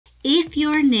If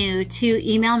you're new to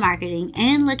email marketing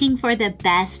and looking for the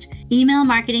best email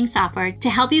marketing software to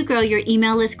help you grow your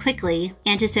email list quickly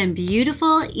and to send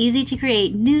beautiful, easy to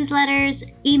create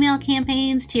newsletters, email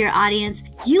campaigns to your audience,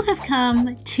 you have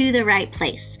come to the right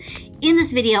place. In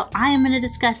this video, I am going to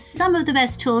discuss some of the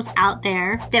best tools out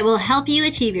there that will help you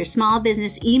achieve your small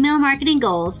business email marketing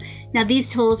goals. Now, these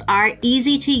tools are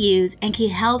easy to use and can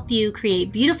help you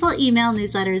create beautiful email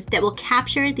newsletters that will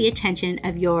capture the attention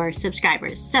of your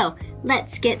subscribers. So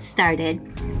let's get started.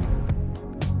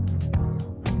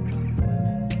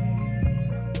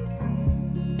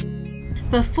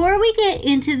 Before we get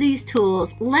into these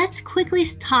tools, let's quickly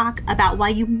talk about why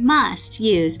you must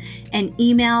use an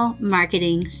email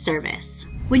marketing service.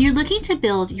 When you're looking to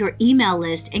build your email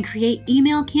list and create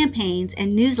email campaigns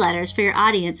and newsletters for your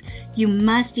audience, you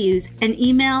must use an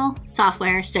email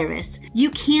software service. You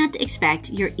can't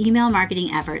expect your email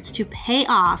marketing efforts to pay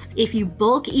off if you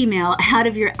bulk email out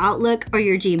of your Outlook or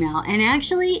your Gmail, and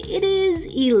actually it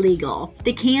is illegal.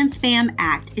 The CAN-SPAM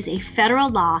Act is a federal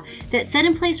law that set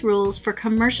in place rules for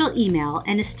commercial email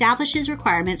and establishes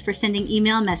requirements for sending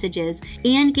email messages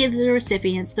and gives the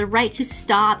recipients the right to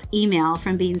stop email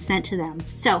from being sent to them.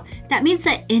 So that means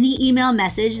that any email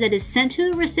message that is sent to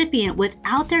a recipient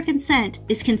without their consent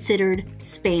is considered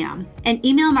spam. And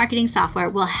email marketing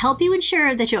software will help you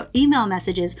ensure that your email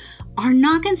messages are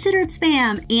not considered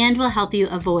spam and will help you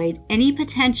avoid any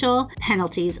potential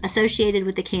penalties associated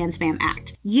with the CAN-SPAM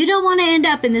Act. You don't want to end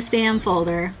up in the spam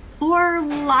folder or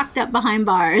locked up behind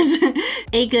bars.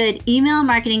 A good email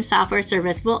marketing software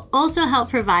service will also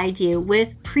help provide you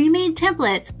with pre-made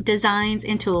templates, designs,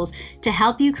 and tools to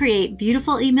help you create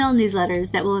beautiful email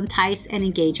newsletters that will entice and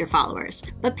engage your followers.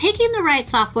 But picking the right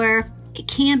software, it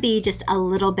can be just a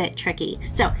little bit tricky.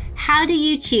 So how do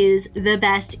you choose the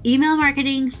best email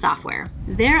marketing software?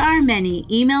 There are many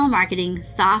email marketing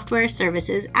software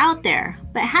services out there,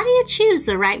 but how do you choose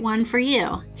the right one for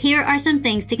you? Here are some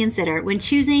things to consider when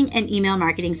choosing an email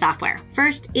marketing software.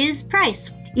 First is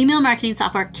price. Email marketing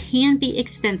software can be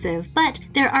expensive, but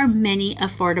there are many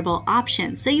affordable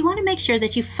options. So you want to make sure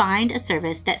that you find a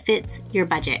service that fits your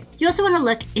budget. You also want to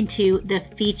look into the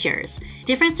features.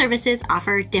 Different services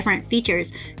offer different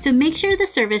features, so make sure the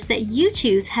service that you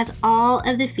choose has all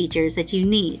of the features that you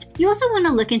need. You also want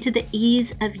to look into the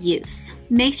ease of use.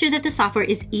 Make sure that the software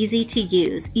is easy to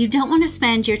use. You don't want to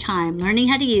spend your time learning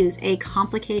how to use a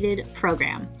complicated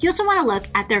program. You also want to look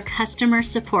at their customer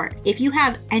support. If you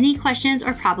have any questions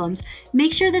or problems,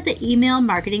 make sure that the email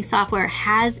marketing software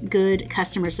has good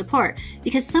customer support,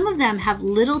 because some of them have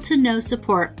little to no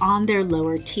support on their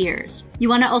lower tiers. You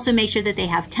want to also make sure that they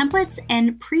have templates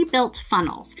and pre-built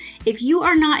funnels. If you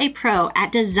are not a pro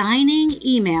at designing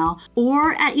email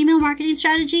or at email marketing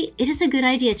strategy, it is a good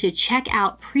idea to check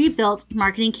out pre-built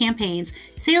marketing campaigns,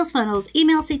 sales funnels,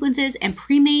 email sequences, and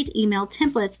pre-made email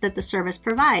templates that the service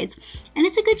provides. And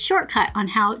it's a good shortcut on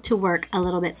how to work a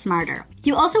little bit smarter.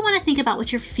 You also want to think about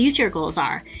what your future goals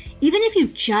are. Even if you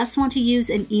just want to use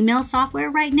an email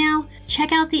software right now,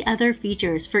 check out the other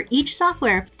features for each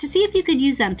software to see if you could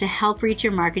use them to help reach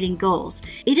your marketing goals.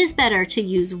 It is better to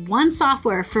use one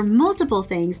software for multiple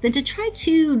things than to try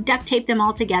to duct tape them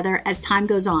all together as time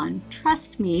goes on.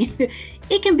 Trust me,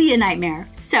 it can be a nightmare.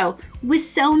 So, with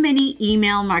so many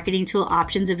email marketing tool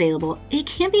options available, it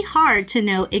can be hard to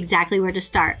know exactly where to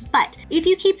start. But if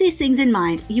you keep these things in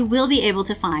mind, you will be able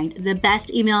to find the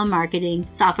best email marketing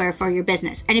software for your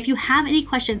business. And if you have any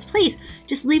questions, please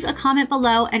just leave a comment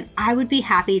below and I would be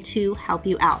happy to help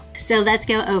you out. So let's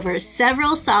go over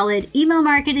several solid email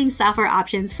marketing software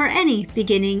options for any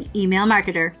beginning email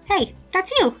marketer. Hey,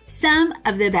 that's you. Some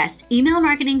of the best email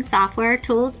marketing software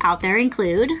tools out there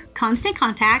include Constant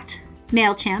Contact,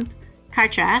 MailChimp,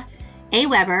 Kartra,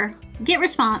 AWeber,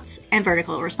 GetResponse, and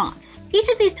Vertical Response. Each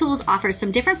of these tools offers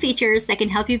some different features that can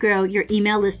help you grow your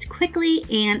email list quickly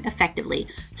and effectively.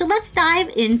 So let's dive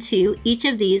into each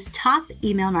of these top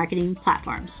email marketing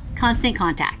platforms. Constant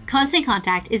Contact. Constant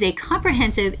Contact is a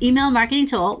comprehensive email marketing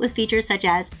tool with features such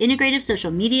as integrative social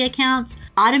media accounts,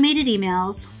 automated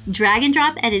emails, drag and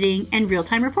drop editing, and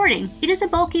real-time reporting. It is a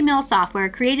bulk email software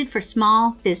created for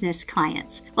small business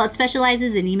clients. While it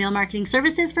specializes in email marketing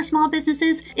services for small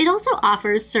businesses, it also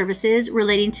offers services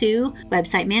relating to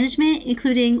website management,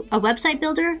 including a website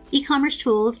builder, e-commerce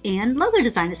tools, and logo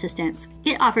design assistance.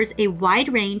 It offers a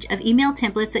wide range of email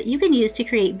templates that you can use to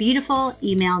create beautiful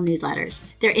email newsletters.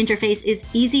 Their interface is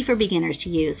easy for beginners to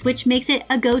use, which makes it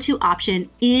a go-to option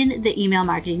in the email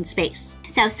marketing space.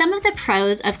 So some of the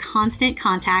pros of Constant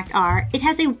Contact are it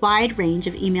has a wide range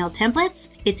of email templates,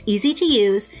 it's easy to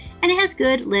use, and it has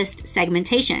good list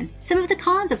segmentation. Some of the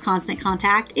cons of Constant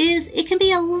Contact is it can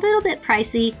be a little bit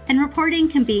pricey and reporting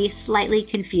can be slightly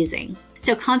confusing.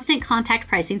 So Constant Contact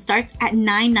pricing starts at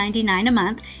 $9.99 a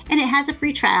month, and it has a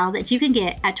free trial that you can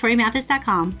get at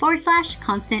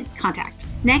toriemathis.com/constant contact.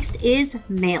 Next is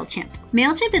MailChimp.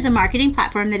 MailChimp is a marketing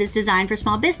platform that is designed for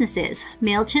small businesses.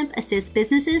 MailChimp assists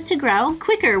businesses to grow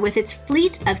quicker with its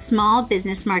fleet of small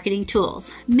business marketing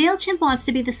tools. MailChimp wants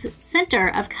to be the center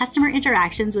of customer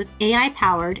interactions with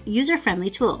AI-powered, user-friendly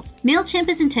tools. MailChimp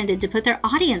is intended to put their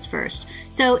audience first,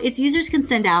 so its users can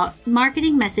send out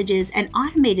marketing messages and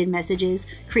automated messages,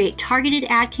 create targeted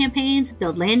ad campaigns,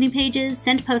 build landing pages,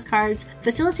 send postcards,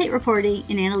 facilitate reporting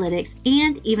and analytics,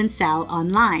 and even sell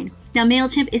online. Now,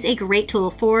 MailChimp is a great tool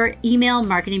for email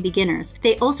marketing beginners.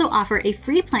 They also offer a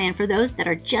free plan for those that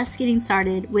are just getting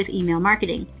started with email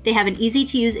marketing. They have an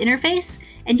easy-to-use interface,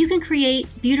 and you can create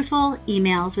beautiful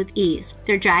emails with ease.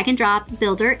 Their drag and drop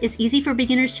builder is easy for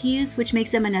beginners to use, which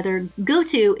makes them another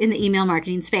go-to in the email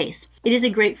marketing space. It is a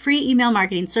great free email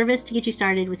marketing service to get you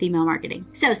started with email marketing.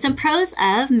 So some pros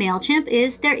of MailChimp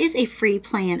is there is a free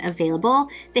plan available.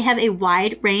 They have a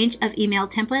wide range of email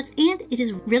templates, and it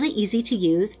is really easy to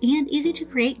use and easy to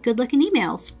create good-looking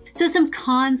emails. So some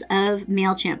cons of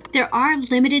MailChimp. There are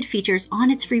limited features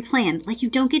on its free plan, like you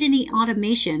don't get any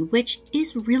automation, which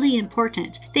is really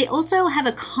important. They also have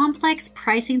a complex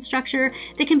pricing structure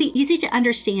that can be easy to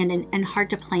understand and hard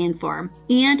to plan for.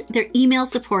 And their email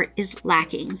support is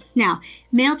lacking. Now,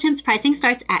 MailChimp's pricing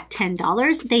starts at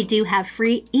 $10. They do have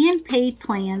free and paid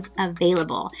plans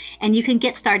available. And you can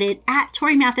get started at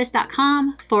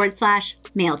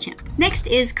toriemathis.com/MailChimp. Next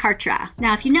is Kartra.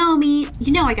 Now, if you know me,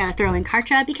 you know I gotta throw in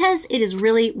Kartra because it is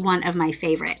really one of my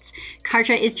favorites.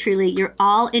 Kartra is truly your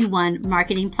all-in-one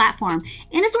marketing platform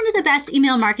and is one of the best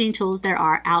email marketing tools there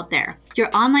are out there. Your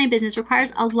online business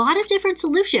requires a lot of different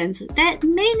solutions that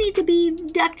may need to be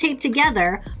duct taped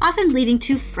together, often leading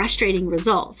to frustrating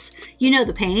results. You know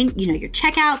the pain. You know your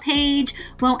checkout page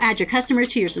won't add your customers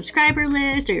to your subscriber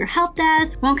list, or your help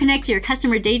desk won't connect to your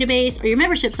customer database, or your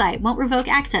membership site won't revoke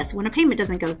access when a payment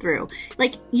doesn't go through.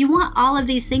 Like, you want all of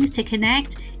these things to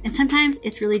connect, and sometimes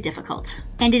it's really difficult.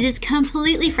 And it is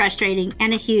completely frustrating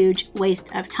and a huge waste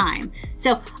of time.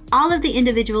 So all of the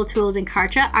individual tools in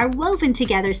Kartra are woven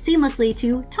together seamlessly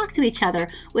to talk to each other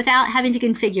without having to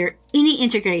configure any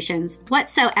integrations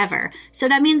whatsoever. So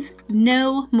that means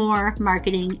no more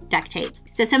marketing duct tape.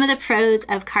 So some of the pros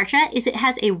of Kartra is it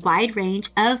has a wide range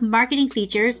of marketing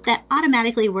features that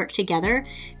automatically work together.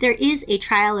 There is a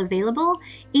trial available,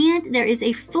 and there is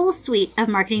a full suite of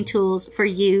marketing tools for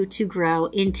you to grow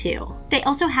into. They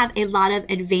also have a lot of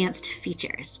advanced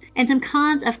features. And some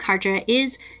cons of Kartra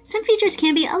is some features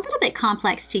can be a little bit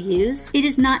complex to use. It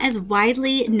is not as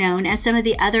widely known as some of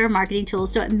the other marketing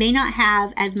tools, so it may not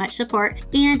have as much support,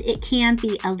 and it can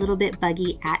be a little bit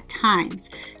buggy at times.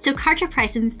 So Kartra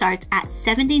pricing starts at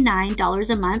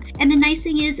 $79 a month. And the nice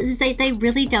thing is that they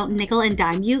really don't nickel and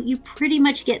dime you. You pretty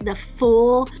much get the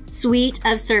full suite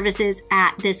of services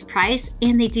at this price.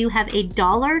 And they do have a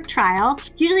 $1 trial,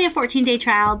 usually a 14-day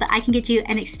trial, but I can get you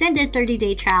an extended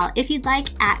 30-day trial if you'd like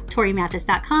at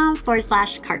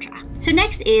toriemathis.com/Kartra. So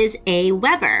next is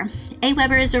AWeber.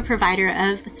 AWeber is a provider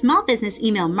of small business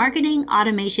email marketing,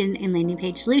 automation, and landing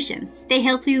page solutions. They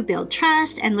help you build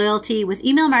trust and loyalty with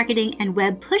email marketing and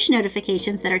web push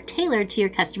notifications that are tailored to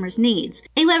your customers' needs.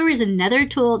 AWeber is another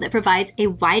tool that provides a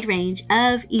wide range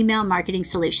of email marketing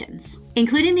solutions,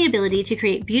 including the ability to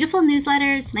create beautiful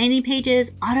newsletters, landing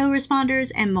pages,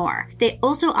 autoresponders, and more. They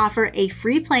also offer a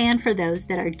free plan for those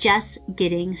that are just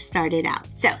getting started out.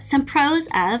 So some pros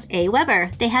of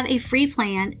AWeber. They have a free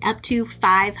plan up to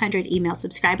 500 email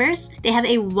subscribers. They have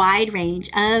a wide range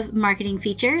of marketing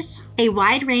features, a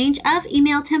wide range of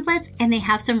email templates, and they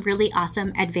have some really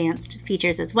awesome advanced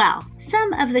features as well.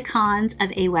 Some of the cons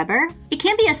of AWeber. It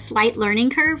can be a slight learning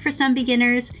curve for some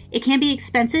beginners. It can be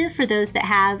expensive for those that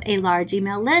have a large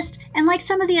email list, and like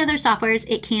some of the other softwares,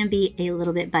 it can be a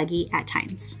little bit buggy at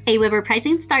times. AWeber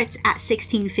pricing starts at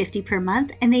 $16.50 per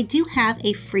month, and they do have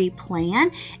a free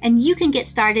plan, and you can get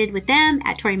started with them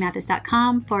at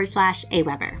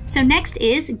toriemathis.com/AWeber. So next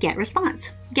is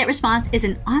GetResponse. GetResponse is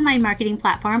an online marketing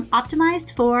platform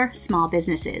optimized for small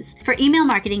businesses. For email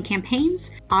marketing campaigns,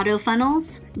 auto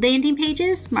funnels, landing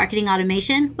pages, marketing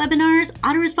automation, webinars,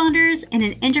 autoresponders, and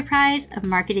an enterprise of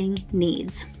marketing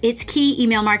needs. Its key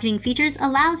email marketing features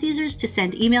allows users to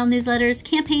send email newsletters,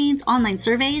 campaigns, online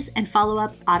surveys, and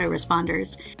follow-up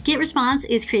autoresponders. GetResponse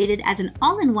is created as an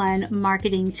all-in-one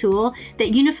marketing tool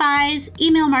that unifies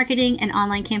email marketing and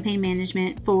online campaign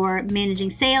management for managing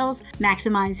sales,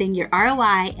 maximizing your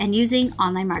ROI, and using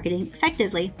online marketing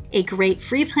effectively. A great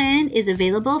free plan is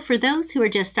available for those who are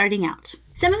just starting out.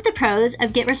 Some of the pros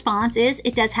of GetResponse is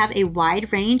it does have a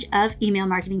wide range of email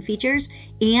marketing features,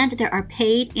 and there are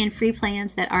paid and free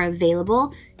plans that are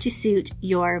available to suit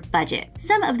your budget.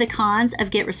 Some of the cons of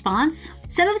GetResponse: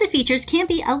 some of the features can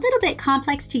be a little bit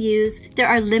complex to use. There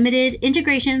are limited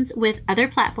integrations with other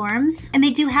platforms, and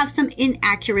they do have some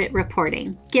inaccurate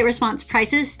reporting. GetResponse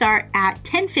prices start at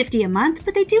 $10.50 a month,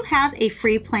 but they do have a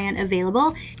free plan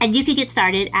available, and you can get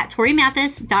started at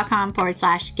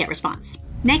toriemathis.com/GetResponse.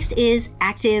 Next is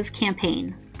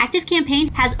ActiveCampaign.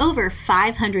 ActiveCampaign has over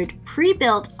 500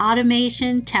 pre-built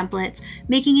automation templates,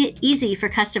 making it easy for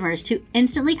customers to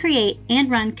instantly create and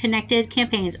run connected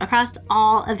campaigns across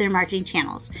all of their marketing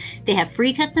channels. They have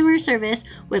free customer service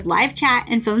with live chat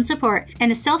and phone support,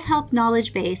 and a self-help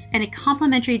knowledge base and a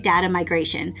complimentary data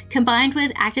migration. Combined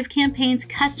with ActiveCampaign's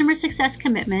customer success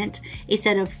commitment, a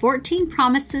set of 14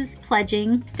 promises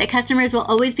pledging that customers will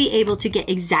always be able to get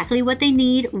exactly what they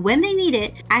need when they need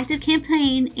it,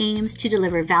 ActiveCampaign aims to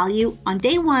deliver value on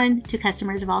day one to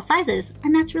customers of all sizes,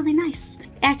 and that's really nice.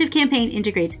 ActiveCampaign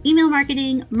integrates email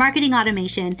marketing, marketing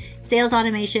automation, sales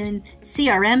automation,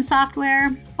 CRM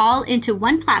software, all into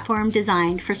one platform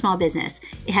designed for small business.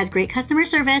 It has great customer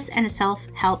service and a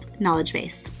self-help knowledge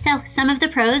base. So some of the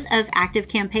pros of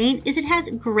ActiveCampaign is it has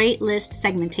great list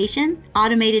segmentation,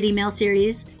 automated email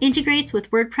series, integrates with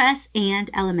WordPress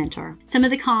and Elementor. Some of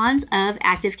the cons of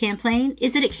ActiveCampaign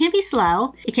is that it can be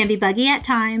slow, it can be buggy at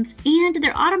times, and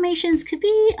their automations could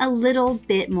be a little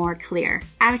bit more clear.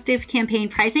 ActiveCampaign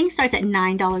pricing starts at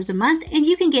 $9 a month, and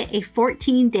you can get a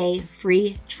 14-day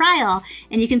free trial,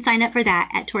 and you can sign up for that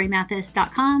at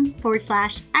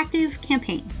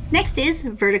toriemathis.com/ActiveCampaign. Next is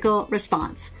Vertical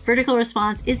Response. Vertical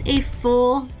Response is a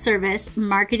full-service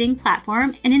marketing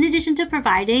platform, and in addition to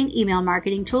providing email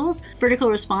marketing tools, Vertical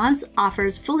Response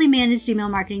offers fully managed email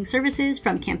marketing services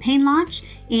from campaign launch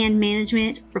and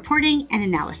management, reporting, and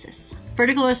analysis.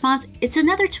 Vertical Response, it's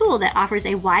another tool that offers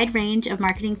a wide range of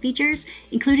marketing features,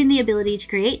 including the ability to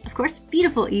create, of course,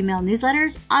 beautiful email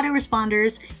newsletters,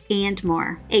 autoresponders, and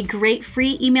more. A great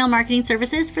free email marketing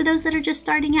services for those that are just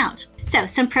starting out. So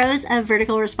some pros of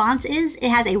Vertical Response is it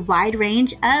has a wide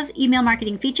range of email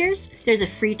marketing features. There's a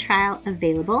free trial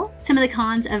available. Some of the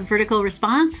cons of Vertical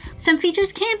Response: some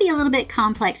features can be a little bit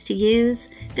complex to use.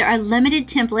 There are limited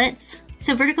templates.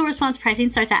 So Vertical Response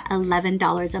pricing starts at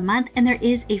 $11 a month, and there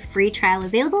is a free trial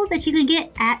available that you can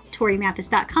get at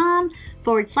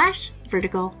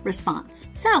toriemathis.com/Vertical Response.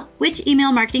 So which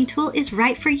email marketing tool is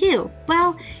right for you?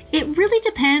 Well, it really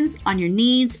depends on your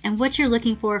needs and what you're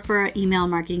looking for an email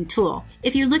marketing tool.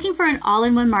 If you're looking for an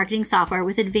all-in-one marketing software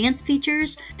with advanced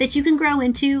features that you can grow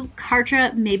into,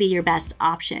 Kartra may be your best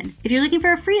option. If you're looking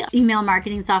for a free email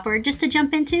marketing software just to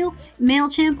jump into,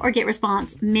 MailChimp or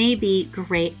GetResponse may be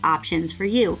great options for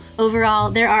you.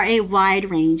 Overall, there are a wide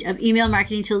range of email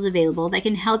marketing tools available that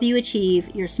can help you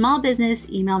achieve your small business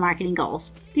email marketing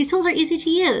goals. These tools are easy to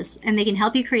use, and they can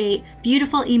help you create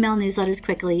beautiful email newsletters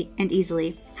quickly and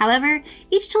easily. However,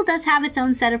 each tool does have its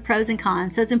own set of pros and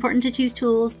cons, so it's important to choose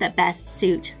tools that best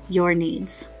suit your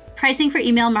needs. Pricing for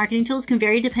email marketing tools can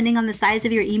vary depending on the size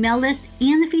of your email list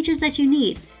and the features that you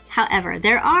need. However,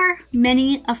 there are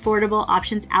many affordable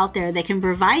options out there that can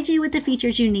provide you with the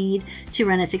features you need to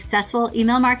run a successful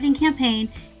email marketing campaign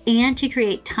and to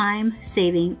create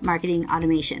time-saving marketing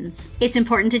automations. It's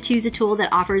important to choose a tool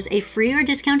that offers a free or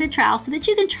discounted trial so that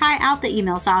you can try out the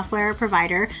email software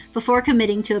provider before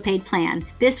committing to a paid plan.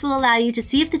 This will allow you to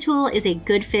see if the tool is a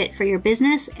good fit for your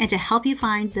business and to help you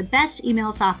find the best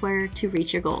email software to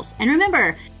reach your goals. And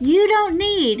remember, you don't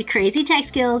need crazy tech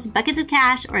skills, buckets of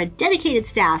cash, or a dedicated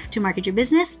staff to market your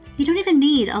business. You don't even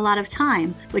need a lot of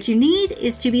time. What you need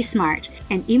is to be smart,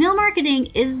 and email marketing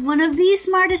is one of the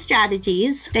smartest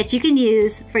strategies that you can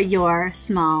use for your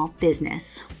small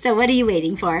business. So what are you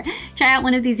waiting for? Try out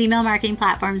one of these email marketing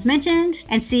platforms mentioned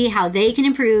and see how they can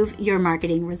improve your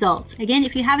marketing results. Again,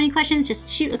 if you have any questions,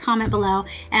 just shoot a comment below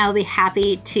and I'll be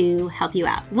happy to help you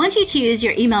out. Once you choose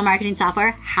your email marketing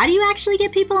software, how do you actually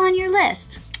get people on your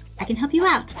list? I can help you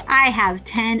out. I have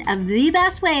 10 of the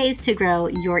best ways to grow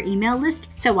your email list,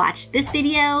 so watch this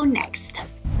video next.